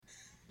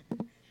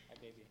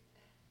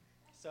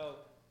So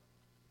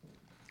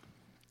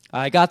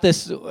I got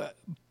this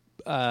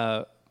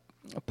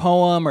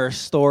poem or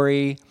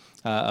story,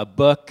 a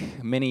book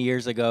many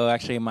years ago.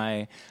 Actually,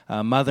 my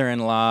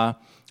mother-in-law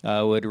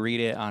would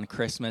read it on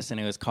Christmas, and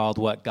it was called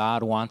What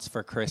God Wants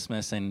for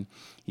Christmas. And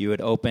you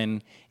would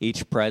open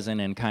each present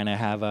and kind of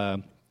have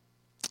a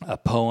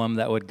poem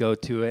that would go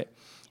to it.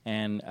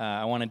 And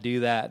I want to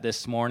do that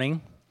this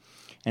morning.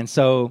 And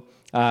so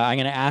I'm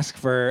going to ask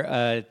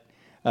for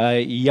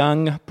a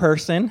young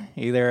person,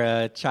 either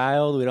a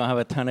child. We don't have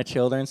a ton of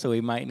children, so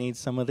we might need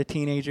some of the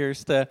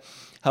teenagers to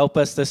help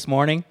us this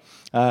morning.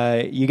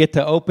 You get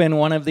to open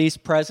one of these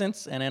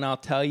presents, and then I'll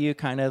tell you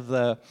kind of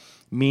the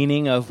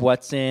meaning of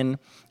what's in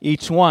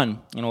each one,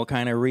 and we'll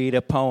kind of read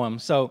a poem.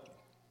 So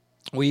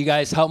will you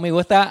guys help me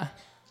with that?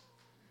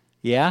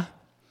 Yeah?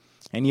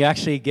 And you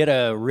actually get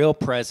a real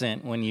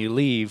present when you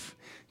leave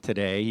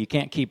today. You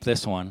can't keep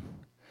this one.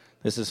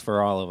 This is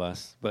for all of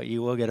us, but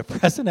you will get a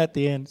present at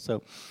the end.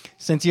 So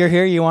since you're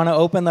here, you want to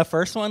open the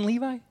first one,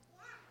 Levi?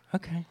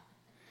 Okay.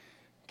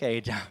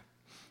 Okay, John.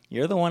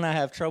 You're the one I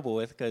have trouble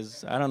with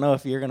because I don't know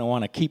if you're going to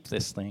want to keep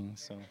this thing.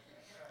 So,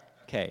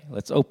 okay,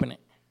 let's open it.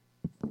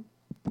 Can you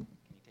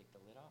take the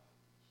lid off?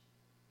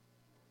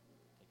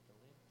 Take the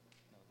lid?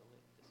 No, the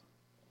lid.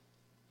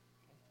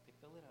 Okay,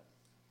 pick the lid up.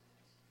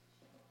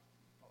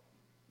 Oh,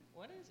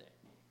 what is it?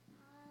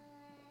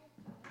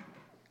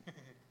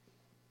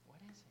 What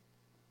is it?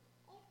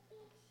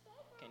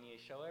 Can you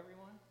show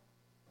everyone?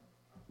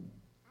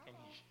 Can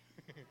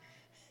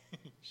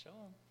you show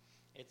them?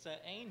 It's an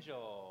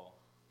angel.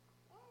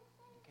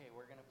 Okay,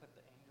 we're going to put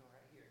the angel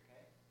right here,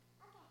 okay?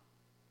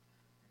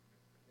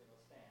 It'll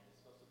stand. It's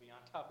supposed to be on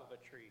top of a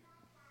tree.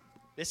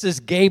 This is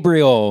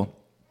Gabriel.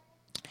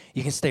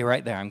 You can stay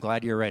right there. I'm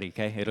glad you're ready,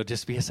 okay? It'll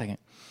just be a second.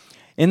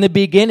 In the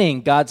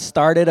beginning, God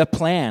started a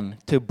plan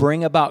to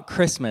bring about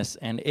Christmas,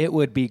 and it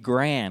would be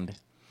grand.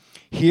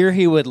 Here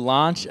he would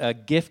launch a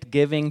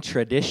gift-giving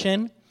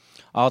tradition.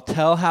 I'll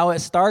tell how it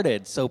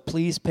started, so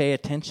please pay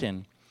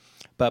attention.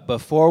 But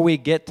before we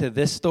get to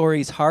this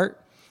story's heart,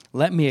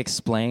 let me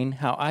explain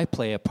how I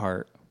play a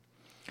part.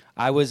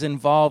 I was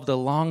involved a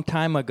long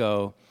time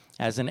ago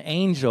as an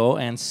angel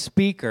and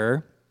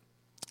speaker.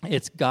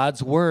 It's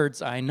God's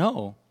words I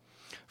know.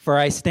 For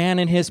I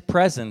stand in his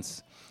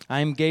presence.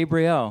 I am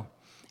Gabriel,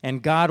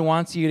 and God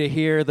wants you to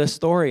hear the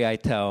story I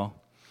tell.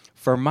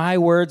 For my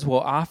words will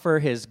offer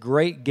his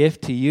great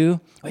gift to you.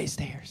 Wait,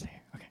 stay here.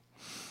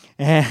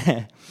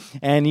 Okay.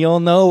 And you'll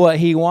know what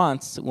he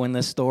wants when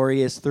the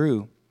story is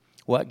through.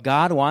 What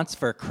God wants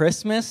for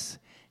Christmas,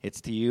 it's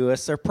to you a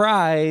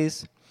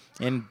surprise.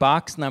 In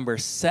box number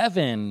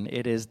 7,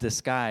 it is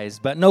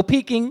disguised. But no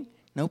peeking,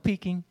 no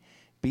peeking.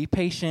 Be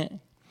patient.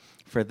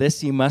 For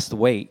this you must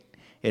wait.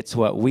 It's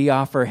what we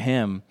offer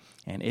him,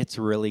 and it's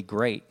really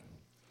great.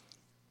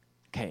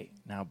 Okay,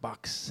 now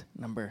box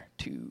number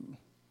 2. Okay,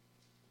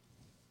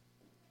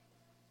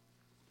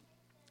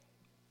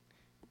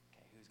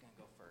 who's going to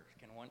go first?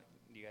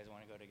 Do you guys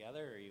want to go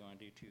together, or you want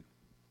to do 2?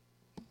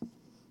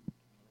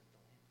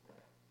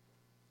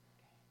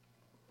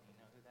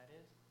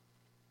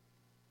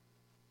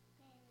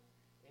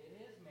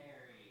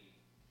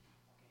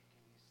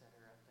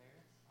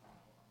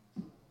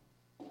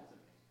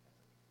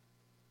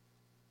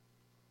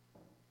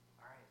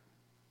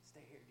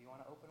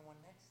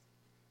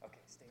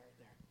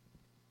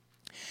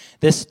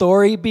 This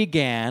story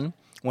began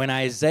when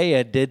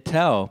Isaiah did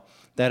tell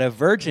that a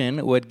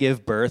virgin would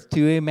give birth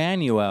to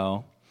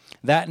Emmanuel.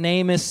 That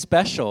name is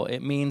special. It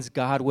means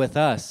God with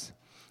us.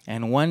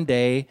 And one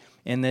day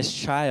in this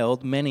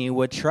child, many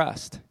would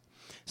trust.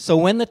 So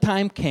when the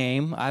time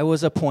came, I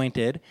was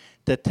appointed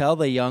to tell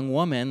the young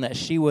woman that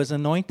she was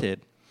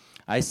anointed.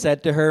 I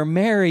said to her,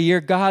 Mary,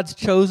 you're God's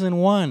chosen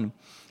one,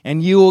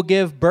 and you will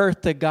give birth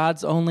to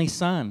God's only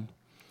son.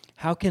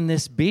 How can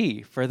this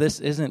be? For this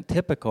isn't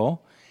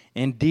typical.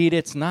 Indeed,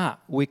 it's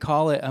not. We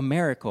call it a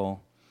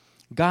miracle.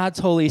 God's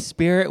Holy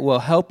Spirit will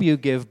help you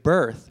give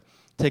birth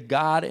to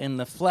God in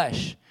the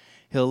flesh.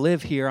 He'll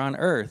live here on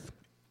earth.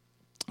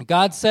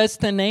 God says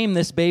to name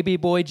this baby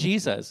boy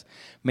Jesus.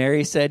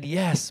 Mary said,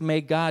 yes, may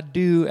God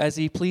do as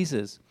he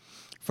pleases.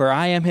 For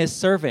I am his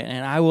servant,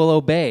 and I will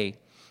obey,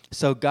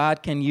 so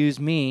God can use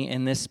me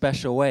in this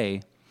special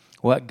way.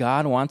 What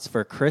God wants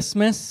for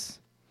Christmas,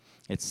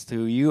 it's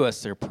to you a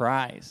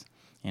surprise.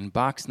 In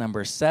box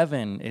number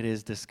 7, it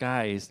is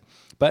disguised.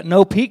 But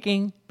no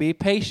peeking, be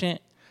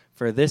patient.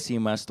 For this you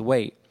must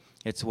wait.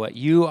 It's what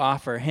you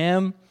offer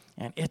him,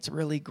 and it's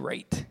really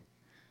great.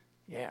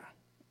 Yeah,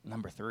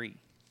 number 3.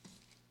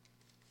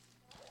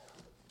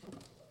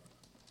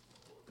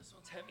 This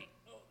one's heavy.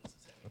 Oh, this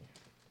is heavy. Okay,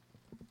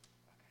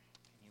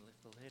 can you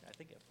lift the lid? I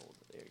think it folds.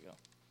 There you go.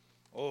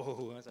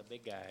 Oh, that's a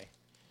big guy.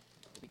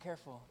 Be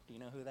careful. Do you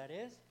know who that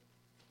is?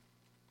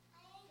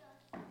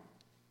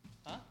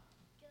 Huh?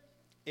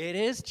 It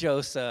is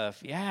Joseph.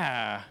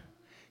 Yeah.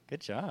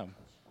 Good job.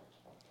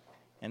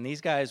 And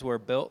these guys were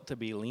built to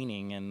be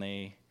leaning, and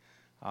they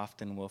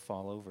often will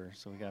fall over,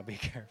 so we got to be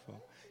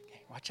careful.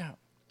 Okay, watch out.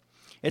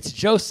 It's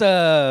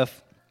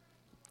Joseph.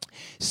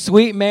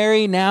 Sweet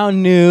Mary now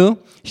knew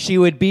she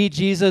would be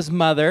Jesus'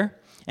 mother,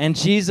 and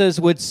Jesus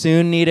would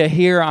soon need a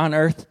here on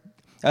earth.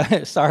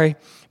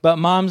 But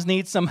moms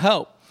need some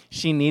help.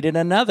 She needed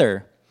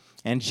another,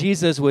 and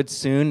Jesus would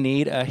soon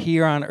need a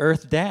here on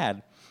earth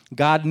dad.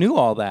 God knew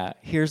all that.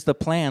 Here's the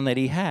plan that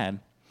he had.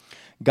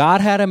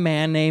 God had a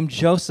man named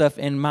Joseph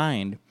in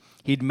mind.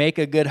 He'd make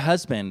a good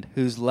husband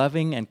who's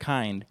loving and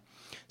kind.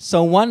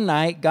 So one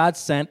night, God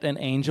sent an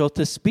angel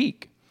to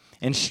speak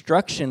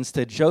instructions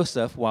to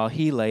Joseph while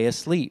he lay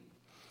asleep.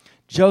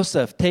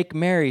 Joseph, take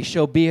Mary,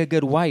 she'll be a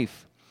good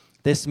wife.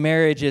 This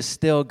marriage is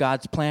still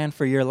God's plan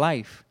for your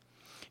life.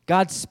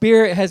 God's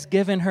Spirit has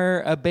given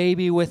her a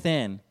baby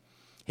within.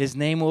 His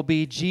name will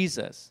be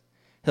Jesus.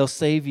 He'll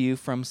save you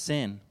from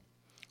sin.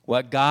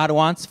 What God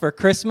wants for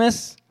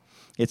Christmas,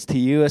 it's to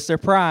you a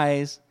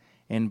surprise.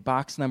 In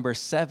box number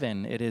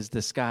 7, it is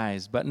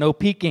disguised, but no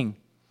peeking.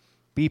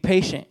 Be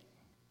patient.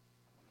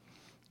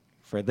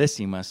 For this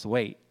you must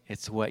wait.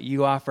 It's what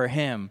you offer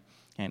him,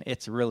 and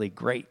it's really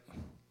great.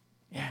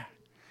 Yeah.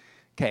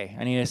 Okay,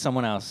 I need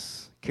someone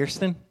else.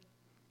 Kirsten?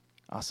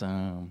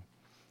 Awesome.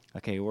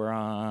 Okay, we're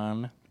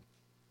on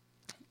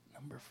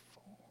number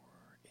 4.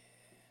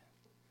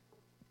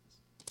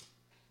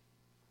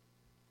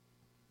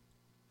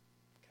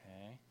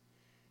 Okay.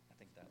 I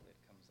think that lid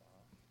comes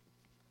off.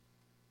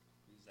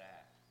 Who's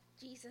that?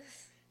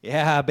 Jesus.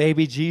 Yeah,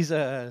 baby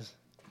Jesus.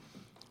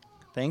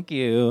 Thank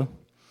you.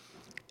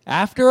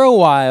 After a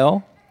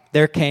while,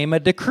 there came a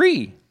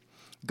decree.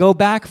 Go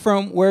back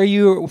from where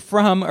you were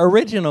from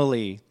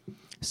originally.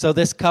 So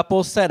this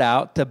couple set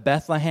out to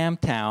Bethlehem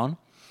town,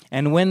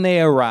 and when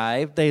they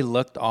arrived, they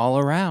looked all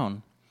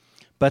around.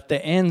 But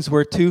the inns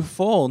were too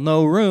full,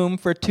 no room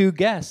for 2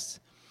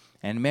 guests.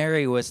 And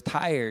Mary was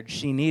tired.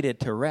 She needed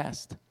to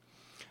rest.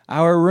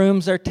 Our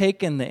rooms are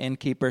taken, the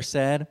innkeeper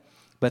said.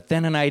 But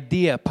then an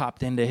idea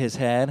popped into his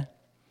head.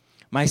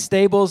 My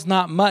stable's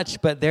not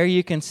much, but there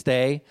you can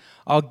stay.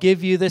 I'll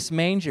give you this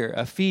manger,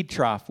 a feed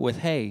trough with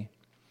hay.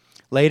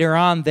 Later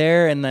on,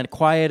 there in the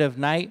quiet of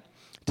night,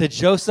 to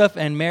Joseph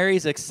and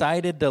Mary's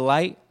excited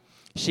delight,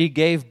 she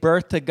gave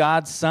birth to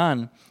God's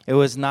son. It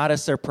was not a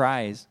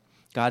surprise.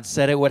 God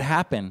said it would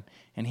happen,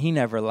 and he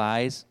never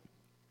lies.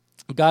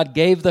 God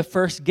gave the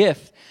first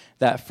gift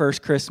that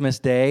first Christmas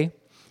day.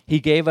 He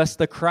gave us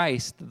the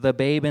Christ, the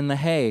babe in the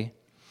hay.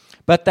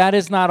 But that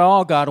is not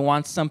all. God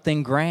wants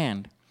something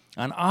grand,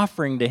 an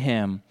offering to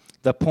him,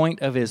 the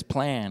point of his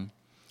plan.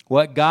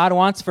 What God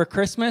wants for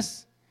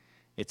Christmas,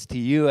 it's to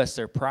you a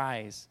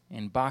surprise.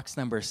 In box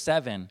number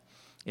 7,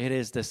 it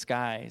is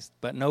disguised,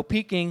 but no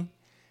peeking.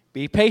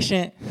 Be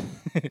patient.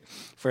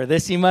 For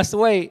this you must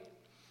wait.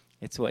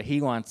 It's what he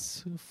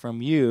wants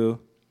from you,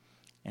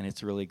 and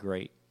it's really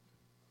great.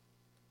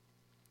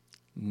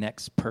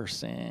 Next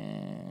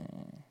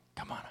person.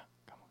 Come on up.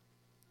 Come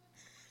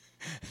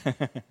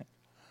on.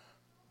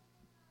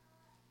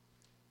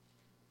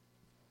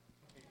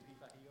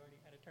 You already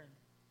had a turn.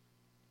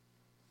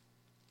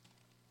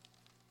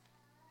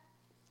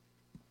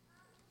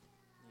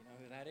 You know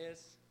who that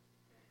is?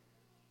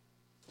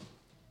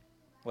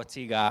 What's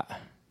he got?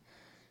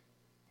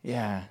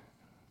 Yeah.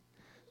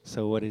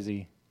 So what is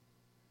he?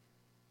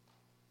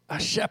 A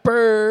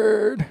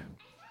shepherd.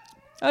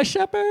 A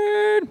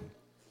shepherd.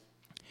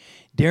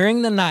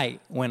 During the night,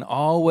 when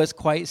all was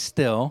quite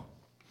still,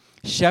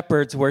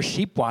 shepherds were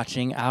sheep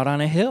watching out on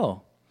a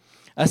hill.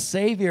 A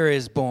Savior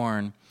is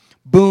born,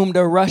 boomed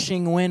a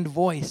rushing wind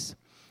voice.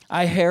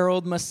 I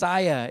herald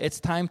Messiah, it's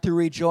time to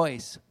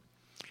rejoice.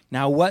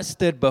 Now what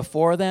stood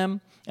before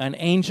them? An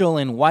angel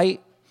in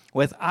white,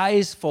 with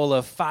eyes full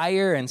of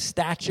fire and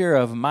stature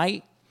of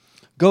might.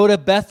 Go to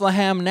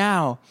Bethlehem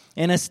now,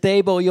 in a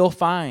stable you'll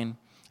find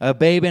a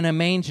babe in a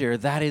manger,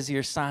 that is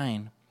your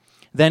sign.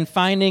 Then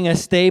finding a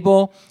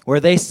stable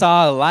where they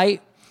saw a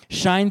light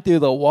shine through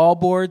the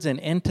wallboards and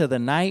into the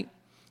night,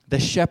 the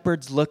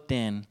shepherds looked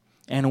in,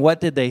 and what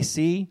did they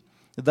see?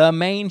 The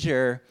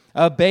manger,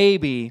 a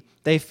baby.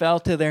 They fell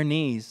to their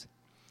knees.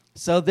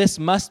 So this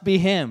must be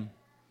him.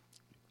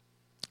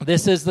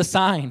 This is the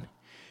sign.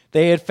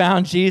 They had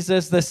found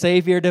Jesus, the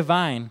Savior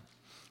divine.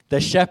 The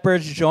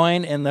shepherds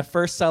joined in the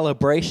first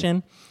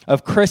celebration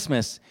of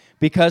Christmas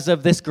because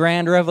of this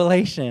grand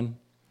revelation.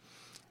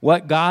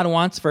 What God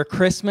wants for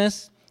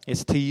Christmas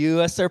is to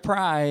you a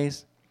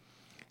surprise.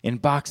 In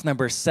box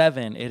number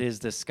 7, it is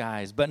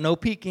disguised. But no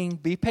peeking,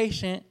 be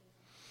patient.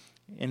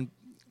 And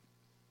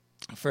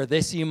for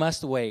this you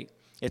must wait.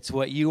 It's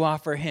what you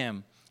offer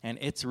him, and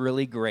it's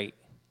really great.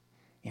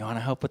 You want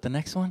to help with the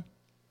next one?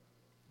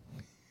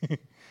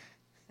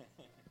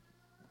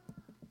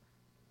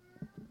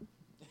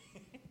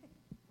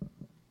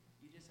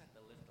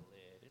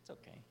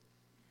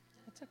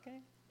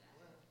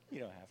 You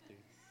don't have to.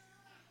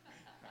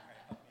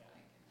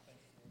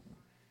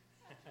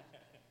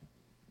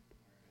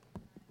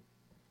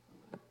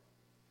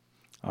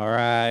 All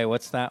right,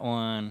 what's that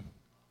one?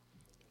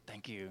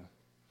 Thank you.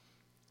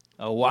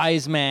 A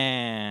wise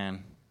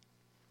man.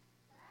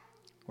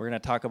 We're going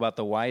to talk about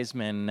the wise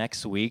men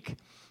next week.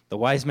 The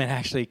wise men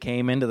actually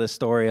came into the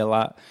story a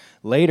lot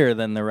later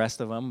than the rest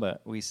of them,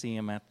 but we see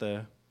him at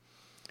the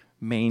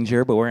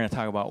manger, but we're going to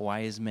talk about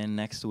wise men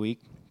next week.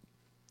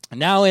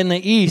 Now in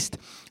the east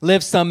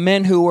lived some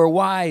men who were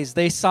wise.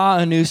 They saw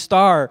a new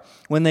star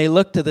when they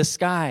looked to the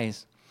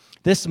skies.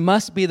 This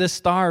must be the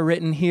star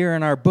written here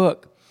in our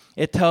book.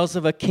 It tells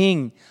of a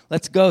king.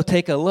 Let's go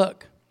take a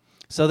look.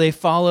 So they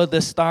followed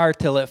the star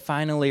till it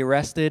finally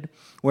rested,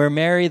 where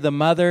Mary, the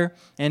mother,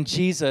 and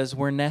Jesus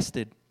were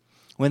nested.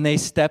 When they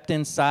stepped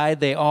inside,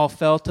 they all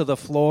fell to the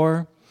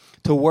floor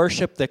to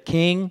worship the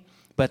king.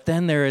 But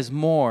then there is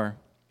more.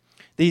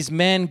 These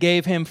men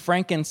gave him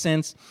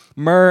frankincense,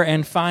 myrrh,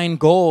 and fine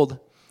gold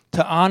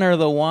to honor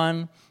the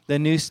one the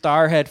new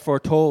star had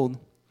foretold.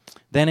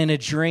 Then in a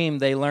dream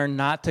they learned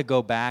not to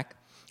go back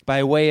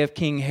by way of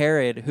King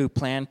Herod, who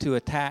planned to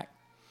attack.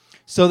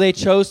 So they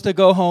chose to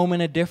go home in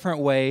a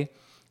different way.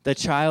 The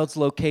child's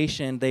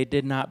location they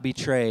did not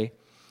betray.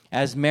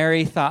 As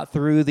Mary thought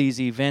through these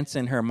events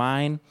in her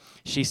mind,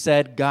 she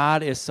said,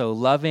 God is so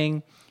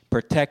loving,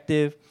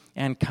 protective,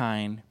 and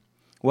kind.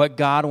 What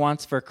God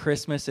wants for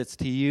Christmas, it's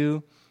to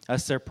you a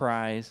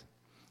surprise.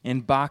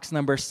 In box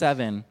number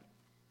 7,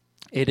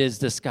 it is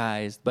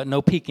disguised, but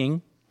no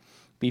peeking.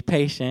 Be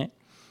patient.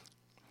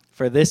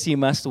 For this you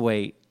must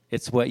wait.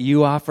 It's what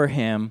you offer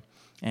him,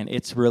 and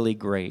it's really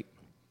great.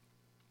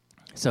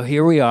 So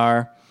here we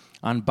are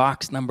on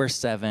box number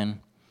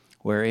 7,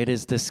 where it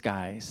is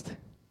disguised.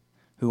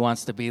 Who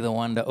wants to be the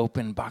one to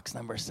open box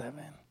number 7?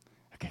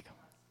 Okay, come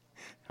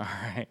on. All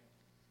right.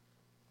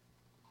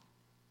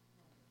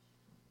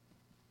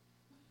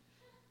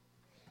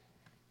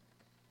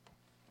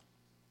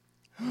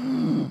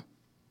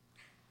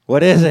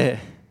 What is it?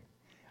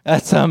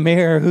 That's a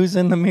mirror. Who's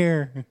in the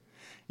mirror?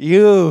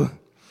 You.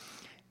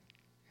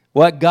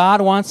 What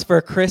God wants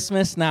for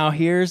Christmas, now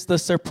here's the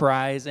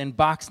surprise in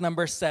box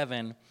number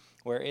 7,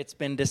 where it's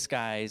been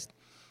disguised.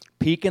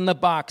 Peek in the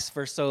box,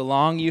 for so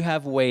long you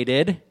have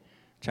waited.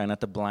 Try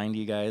not to blind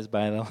you guys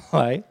by the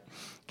light.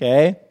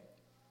 Okay?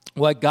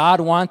 What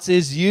God wants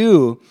is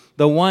you,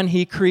 the one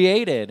he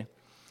created.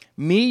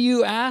 Me,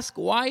 you ask,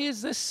 why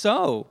is this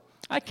so?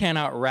 I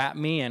cannot wrap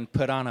me and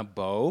put on a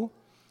bow.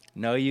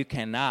 No, you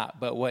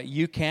cannot. But what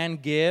you can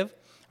give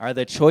are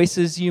the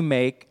choices you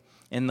make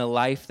in the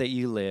life that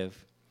you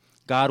live.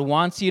 God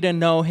wants you to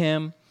know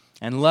him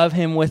and love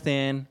him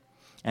within,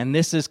 and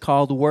this is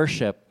called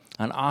worship,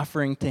 an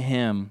offering to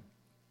him.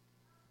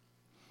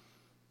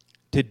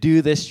 To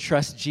do this,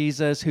 trust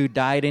Jesus who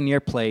died in your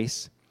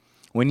place.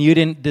 When you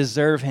didn't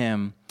deserve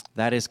him,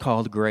 that is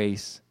called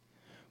grace.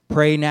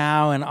 Pray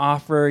now and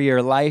offer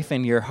your life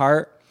and your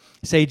heart.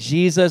 Say,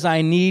 Jesus,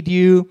 I need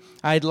you.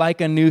 I'd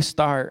like a new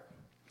start.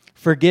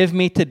 Forgive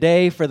me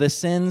today for the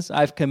sins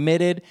I've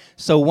committed,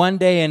 so one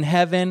day in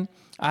heaven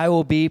I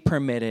will be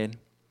permitted.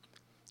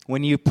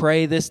 When you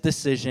pray this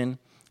decision,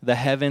 the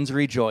heavens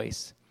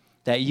rejoice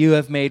that you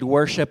have made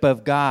worship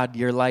of God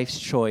your life's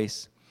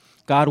choice.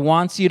 God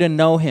wants you to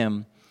know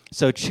him,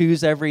 so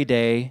choose every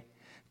day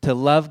to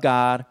love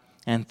God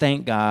and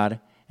thank God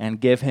and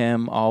give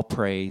him all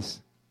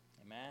praise.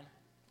 Amen.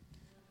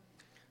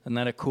 Isn't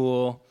that a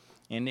cool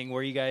ending?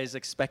 Were you guys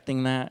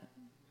expecting that?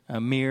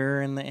 A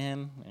mirror in the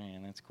end?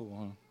 Man, that's cool,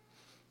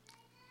 huh?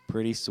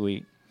 Pretty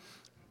sweet.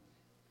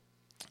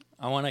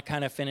 I want to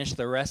kind of finish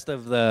the rest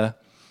of the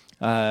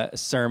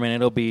sermon.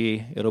 It'll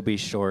be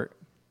short.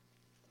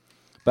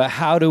 But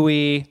how do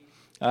we,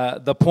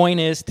 the point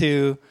is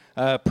to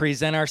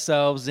present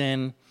ourselves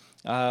in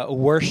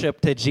worship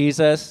to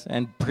Jesus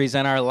and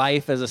present our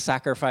life as a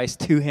sacrifice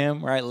to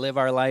him, right? Live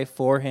our life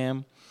for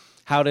him.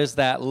 How does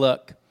that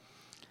look?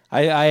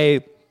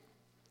 I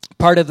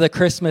part of the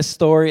Christmas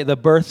story, the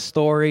birth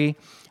story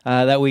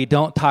that we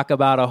don't talk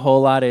about a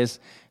whole lot is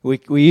we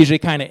usually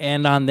kind of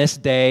end on this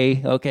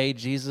day. Okay,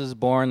 Jesus is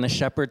born, the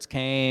shepherds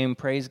came,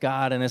 praise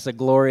God, and it's a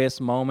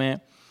glorious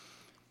moment.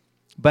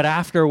 But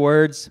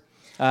afterwards,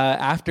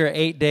 after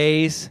 8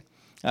 days,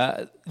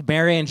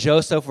 Mary and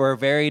Joseph were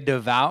very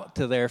devout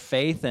to their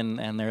faith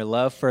and their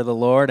love for the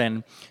Lord,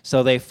 and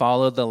so they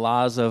followed the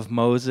laws of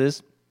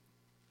Moses.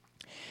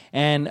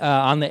 And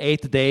on the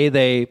 8th day,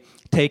 they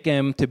take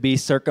him to be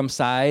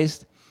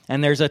circumcised.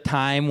 And there's a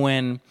time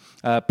when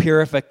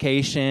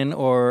purification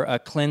or a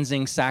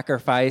cleansing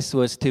sacrifice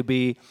was to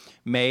be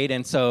made.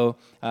 And so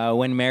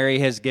when Mary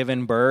has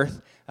given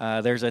birth,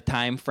 there's a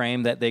time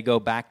frame that they go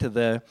back to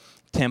the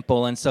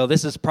temple. And so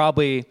this is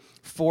probably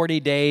 40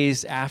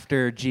 days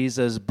after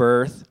Jesus'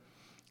 birth.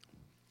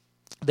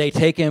 They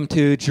take him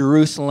to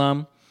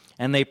Jerusalem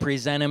and they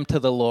present him to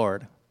the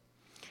Lord.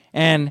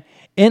 And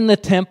in the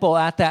temple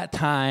at that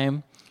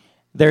time,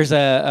 there's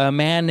a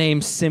man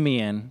named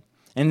Simeon,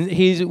 and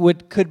he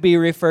could be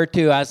referred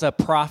to as a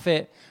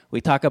prophet.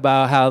 We talk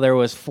about how there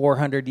was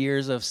 400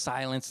 years of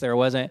silence. There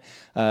wasn't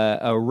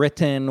a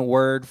written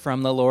word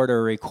from the Lord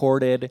or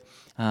recorded,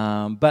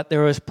 but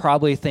there was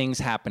probably things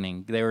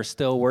happening. They were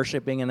still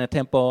worshiping in the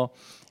temple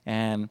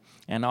and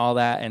all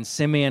that, and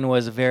Simeon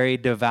was a very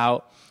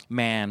devout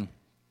man.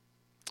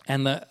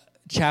 And the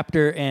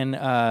chapter in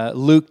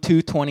Luke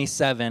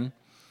 2:27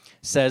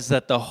 says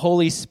that the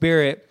Holy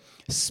Spirit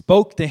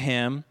spoke to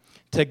him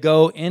to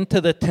go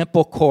into the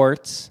temple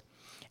courts,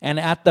 and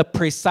at the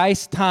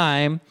precise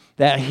time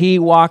that he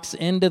walks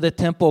into the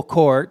temple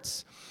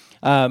courts.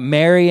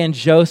 Mary and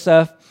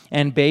Joseph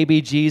and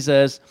baby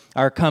Jesus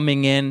are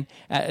coming in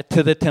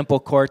to the temple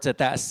courts at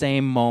that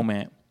same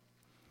moment.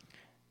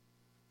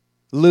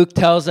 Luke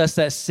tells us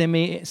that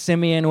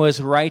Simeon was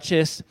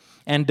righteous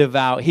and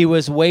devout. He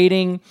was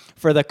waiting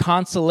for the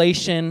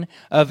consolation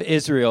of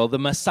Israel, the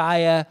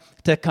Messiah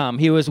to come.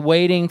 He was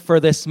waiting for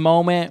this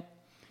moment,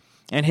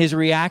 and his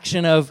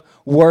reaction of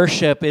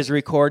worship is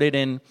recorded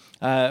in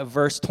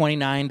verse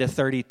 29 to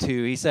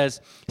 32. He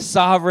says,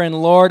 "Sovereign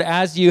Lord,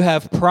 as you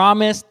have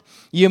promised,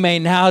 you may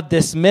now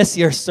dismiss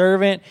your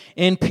servant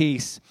in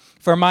peace.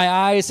 For my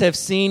eyes have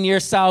seen your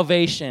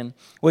salvation,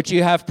 which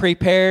you have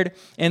prepared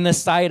in the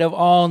sight of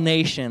all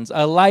nations,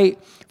 a light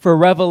for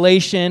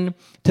revelation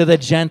to the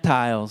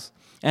Gentiles,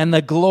 and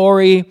the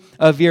glory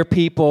of your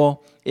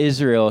people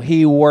Israel."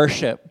 He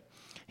worshiped.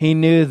 He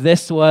knew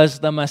this was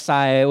the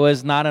Messiah. It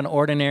was not an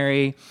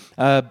ordinary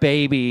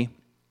baby.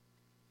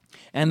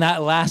 And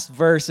that last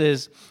verse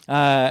is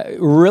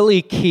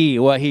really key,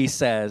 what he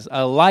says.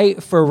 A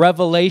light for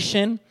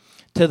revelation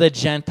to the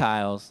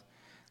Gentiles.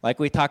 Like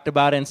we talked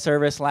about in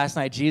service last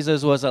night,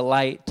 Jesus was a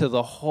light to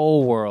the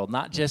whole world,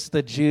 not just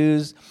the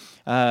Jews,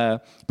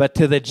 but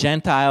to the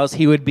Gentiles.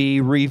 He would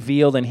be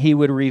revealed, and he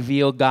would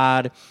reveal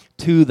God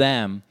to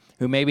them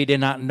who maybe did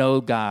not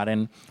know God.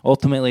 And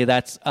ultimately,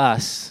 that's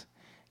us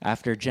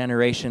after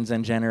generations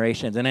and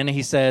generations. And then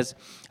he says,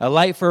 a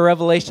light for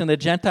revelation to the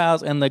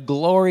Gentiles and the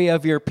glory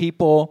of your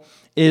people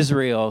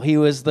Israel. He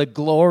was the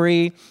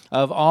glory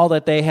of all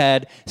that they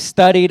had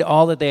studied,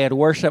 all that they had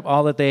worshiped,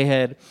 all that they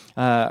had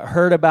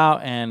heard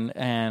about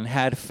and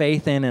had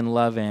faith in and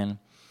love in.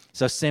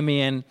 So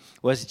Simeon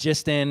was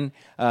just in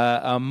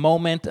a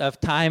moment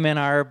of time in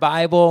our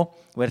Bible,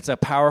 but it's a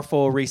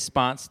powerful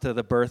response to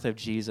the birth of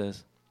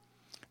Jesus.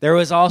 There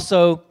was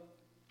also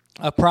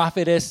a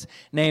prophetess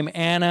named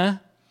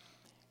Anna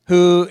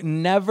who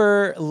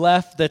never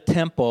left the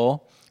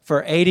temple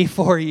for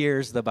 84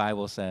 years, the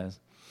Bible says.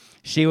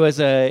 She was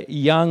a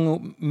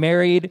young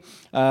married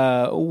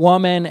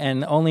woman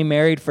and only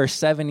married for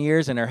 7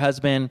 years, and her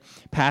husband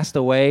passed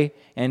away.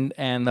 And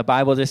the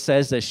Bible just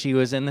says that she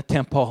was in the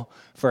temple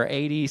for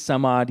 80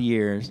 some odd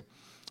years.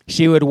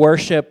 She would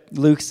worship,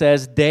 Luke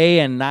says,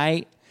 day and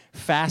night,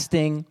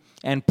 fasting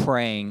and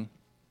praying.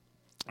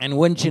 And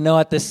wouldn't you know,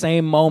 at the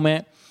same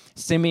moment,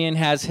 Simeon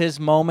has his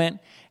moment,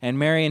 and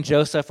Mary and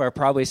Joseph are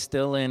probably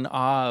still in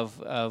awe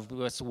of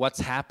what's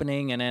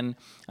happening. And then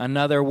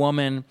another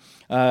woman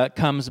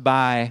comes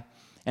by,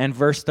 and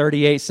verse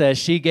 38 says,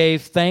 she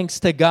gave thanks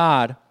to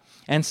God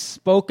and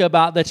spoke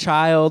about the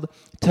child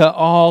to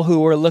all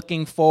who were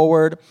looking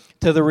forward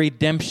to the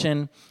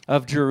redemption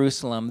of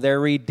Jerusalem. Their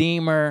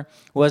Redeemer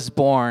was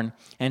born,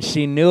 and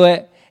she knew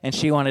it, and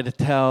she wanted to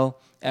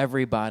tell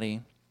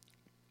everybody.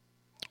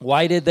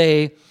 Why did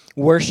they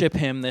worship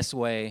him this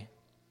way?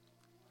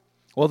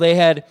 Well, they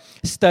had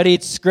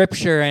studied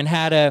Scripture and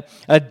had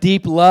a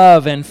deep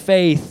love and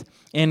faith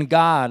in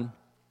God.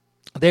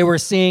 They were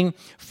seeing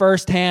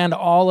firsthand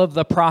all of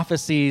the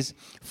prophecies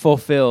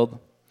fulfilled.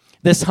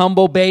 This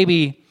humble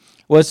baby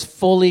was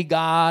fully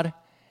God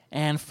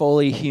and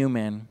fully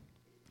human.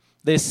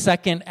 This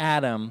second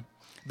Adam,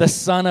 the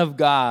Son of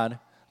God,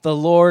 the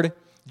Lord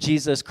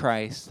Jesus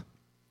Christ.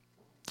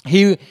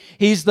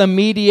 He's the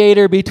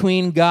mediator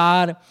between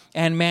God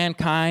and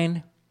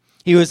mankind.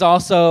 He was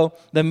also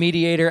the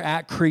mediator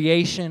at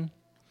creation,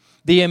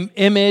 the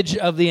image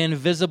of the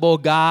invisible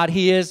God.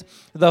 He is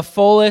the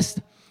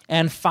fullest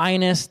and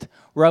finest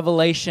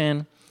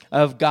revelation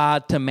of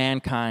God to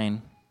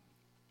mankind.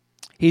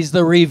 He's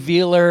the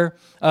revealer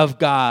of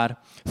God.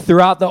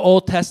 Throughout the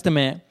Old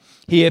Testament,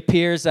 he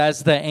appears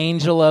as the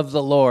angel of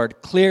the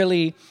Lord,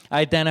 clearly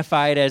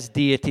identified as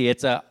deity.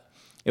 It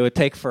would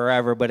take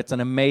forever, but it's an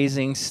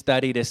amazing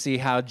study to see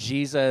how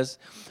Jesus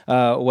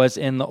was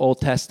in the Old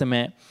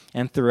Testament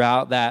and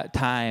throughout that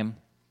time.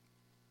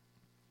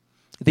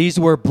 These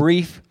were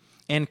brief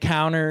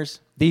encounters.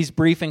 These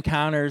brief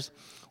encounters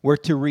were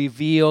to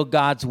reveal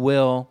God's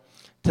will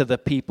to the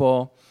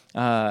people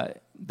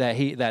that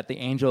the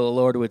angel of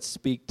the Lord would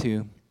speak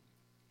to.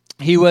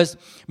 He was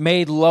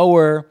made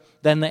lower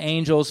than the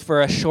angels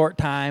for a short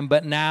time,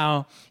 but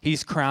now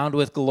he's crowned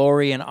with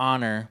glory and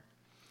honor.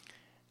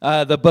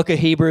 The book of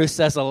Hebrews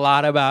says a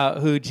lot about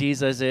who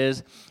Jesus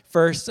is.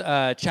 First,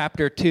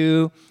 chapter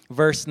 2,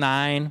 verse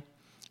 9.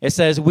 It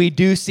says, we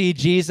do see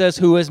Jesus,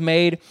 who was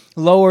made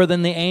lower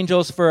than the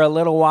angels for a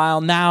little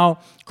while, now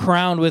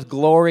crowned with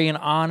glory and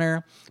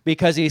honor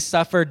because he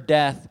suffered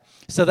death,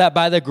 so that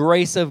by the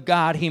grace of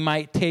God he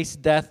might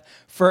taste death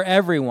for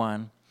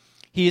everyone.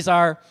 He's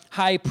our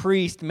high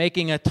priest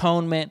making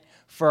atonement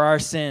for our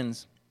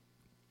sins.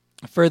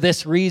 For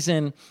this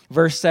reason,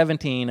 verse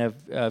 17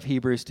 of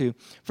Hebrews 2,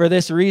 for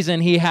this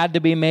reason he had to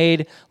be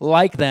made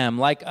like them,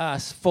 like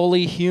us,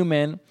 fully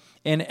human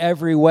in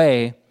every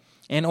way,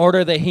 in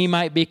order that he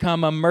might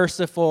become a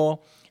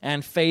merciful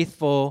and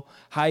faithful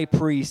high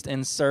priest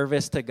in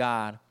service to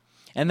God,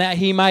 and that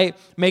he might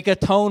make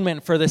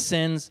atonement for the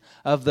sins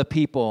of the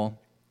people.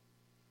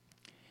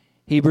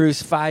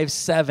 Hebrews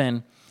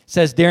 5:7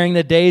 says, during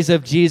the days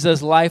of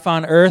Jesus' life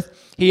on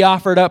earth, he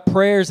offered up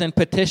prayers and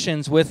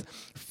petitions with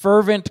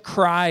fervent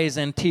cries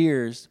and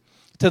tears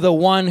to the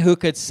one who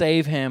could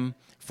save him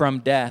from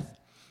death.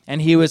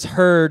 And he was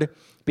heard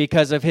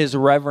because of his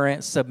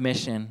reverent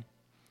submission.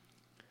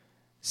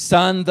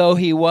 Son though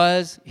he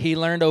was, he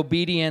learned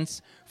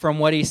obedience from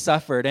what he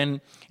suffered.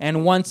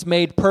 And once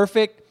made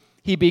perfect,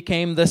 he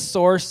became the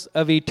source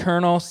of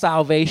eternal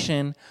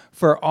salvation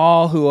for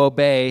all who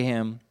obey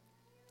him.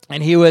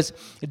 And he was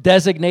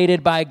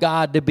designated by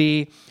God to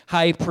be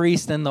high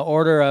priest in the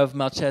order of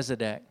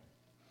Melchizedek.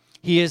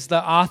 He is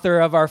the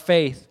author of our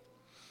faith.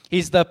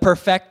 He's the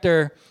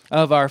perfecter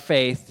of our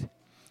faith.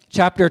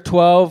 Chapter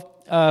 12,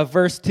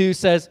 verse 2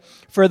 says,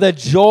 "For the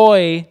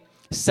joy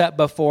set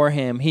before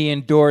him, he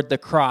endured the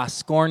cross,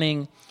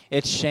 scorning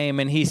its shame,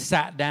 and he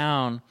sat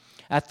down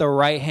at the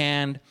right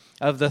hand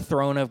of the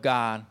throne of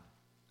God."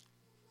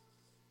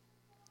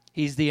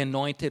 He's the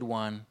anointed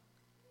one.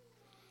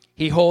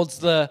 He holds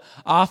the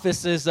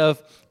offices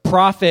of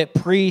prophet,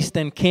 priest,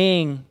 and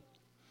king.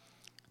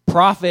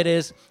 Prophet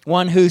is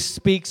one who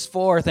speaks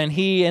forth, and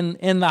he,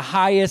 in the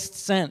highest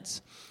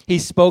sense, he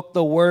spoke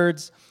the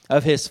words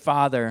of his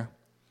Father.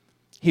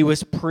 He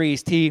was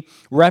priest. He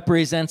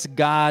represents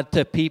God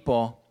to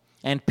people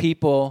and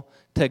people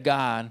to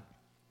God.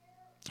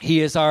 He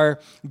is our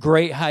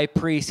great high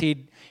priest.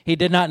 He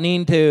did not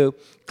need to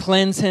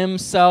cleanse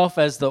himself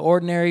as the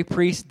ordinary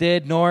priest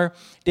did, nor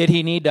did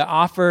he need to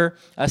offer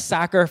a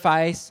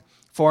sacrifice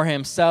for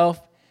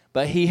himself,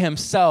 but he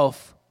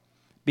himself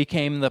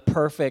became the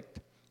perfect,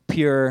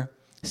 pure,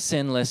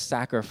 sinless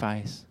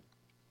sacrifice.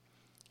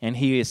 And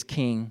he is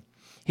king.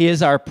 He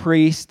is our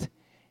priest.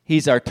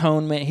 He's our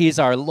atonement. He's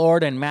our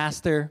Lord and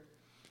Master.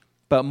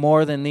 But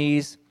more than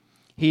these,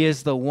 he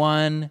is the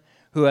one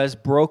who has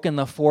broken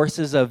the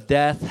forces of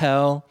death,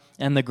 hell,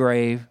 and the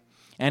grave,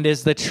 and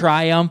is the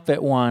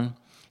triumphant one.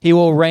 He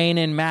will reign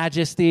in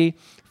majesty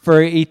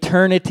for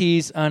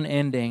eternity's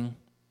unending.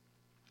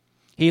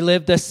 He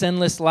lived a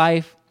sinless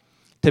life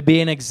to be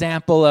an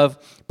example of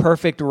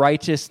perfect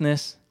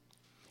righteousness.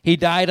 He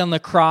died on the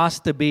cross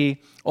to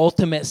be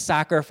ultimate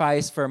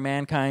sacrifice for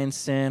mankind's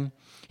sin.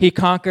 He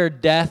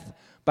conquered death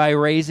by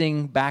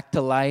raising back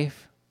to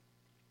life.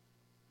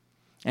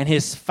 And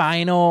his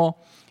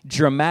final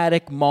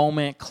dramatic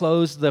moment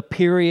closed the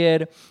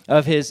period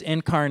of his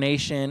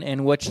incarnation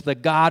in which the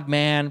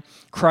God-man,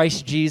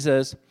 Christ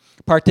Jesus,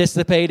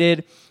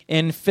 participated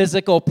in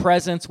physical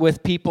presence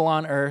with people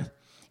on earth.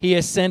 He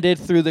ascended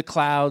through the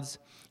clouds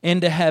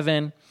into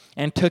heaven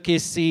and took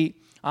his seat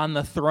on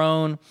the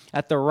throne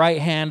at the right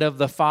hand of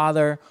the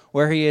Father,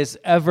 where he is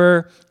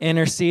ever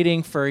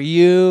interceding for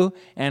you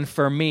and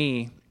for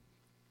me.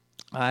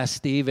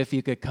 Steve, if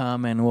you could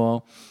come and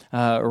we'll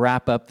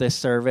wrap up this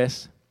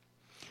service.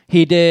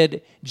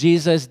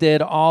 Jesus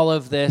did all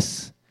of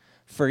this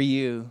for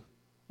you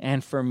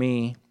and for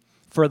me,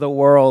 for the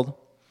world.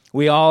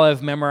 We all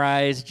have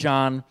memorized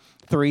John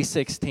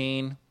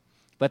 3:16,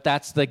 but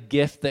that's the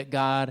gift that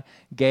God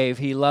gave.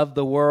 He loved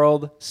the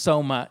world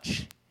so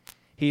much.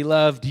 He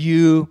loved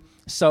you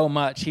so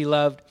much. He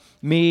loved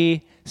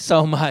me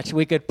so much.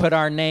 We could put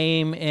our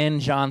name in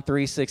John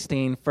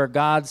 3:16. For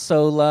God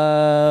so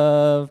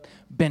loved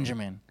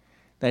Benjamin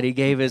that he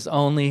gave his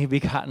only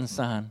begotten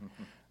son.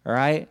 All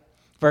right?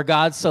 For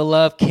God so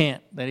loved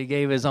Kent that he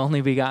gave his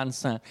only begotten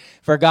son.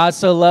 For God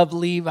so loved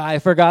Levi.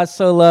 For God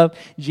so loved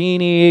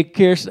Jeannie,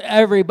 Kirsten,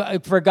 everybody.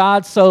 For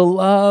God so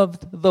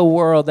loved the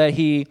world that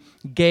he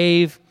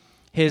gave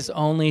his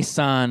only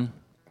son.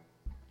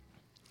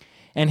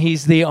 And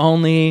he's the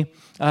only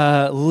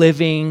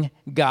living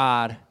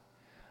God.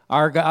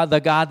 Our God, the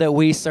God that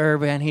we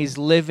serve, and he's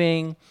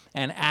living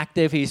and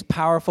active. He's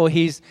powerful.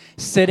 He's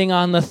sitting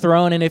on the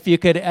throne. And if you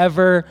could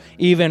ever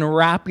even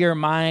wrap your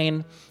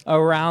mind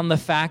around the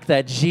fact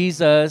that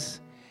Jesus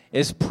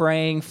is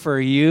praying for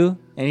you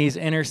and he's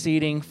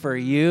interceding for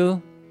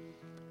you,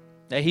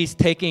 that he's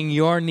taking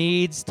your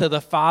needs to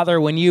the Father.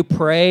 When you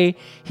pray,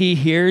 he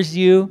hears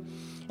you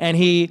and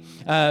he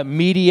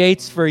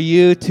mediates for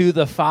you to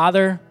the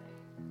Father.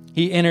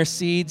 He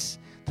intercedes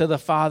to the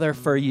Father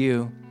for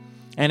you.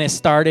 And it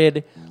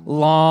started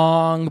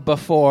long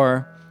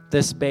before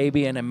this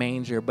baby in a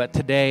manger. But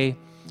today,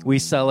 we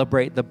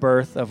celebrate the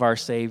birth of our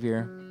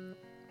Savior.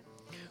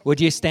 Would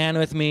you stand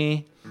with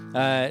me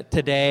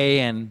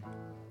today? And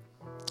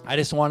I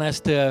just want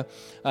us to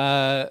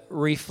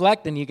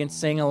reflect, and you can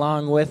sing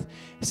along with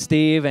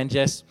Steve, and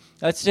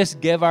let's just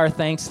give our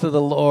thanks to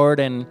the Lord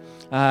and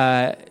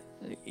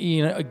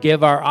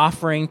give our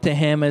offering to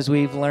him as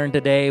we've learned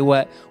today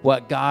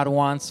what God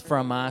wants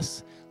from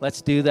us.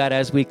 Let's do that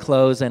as we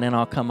close, and then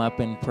I'll come up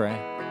and pray.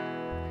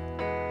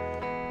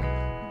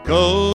 Go.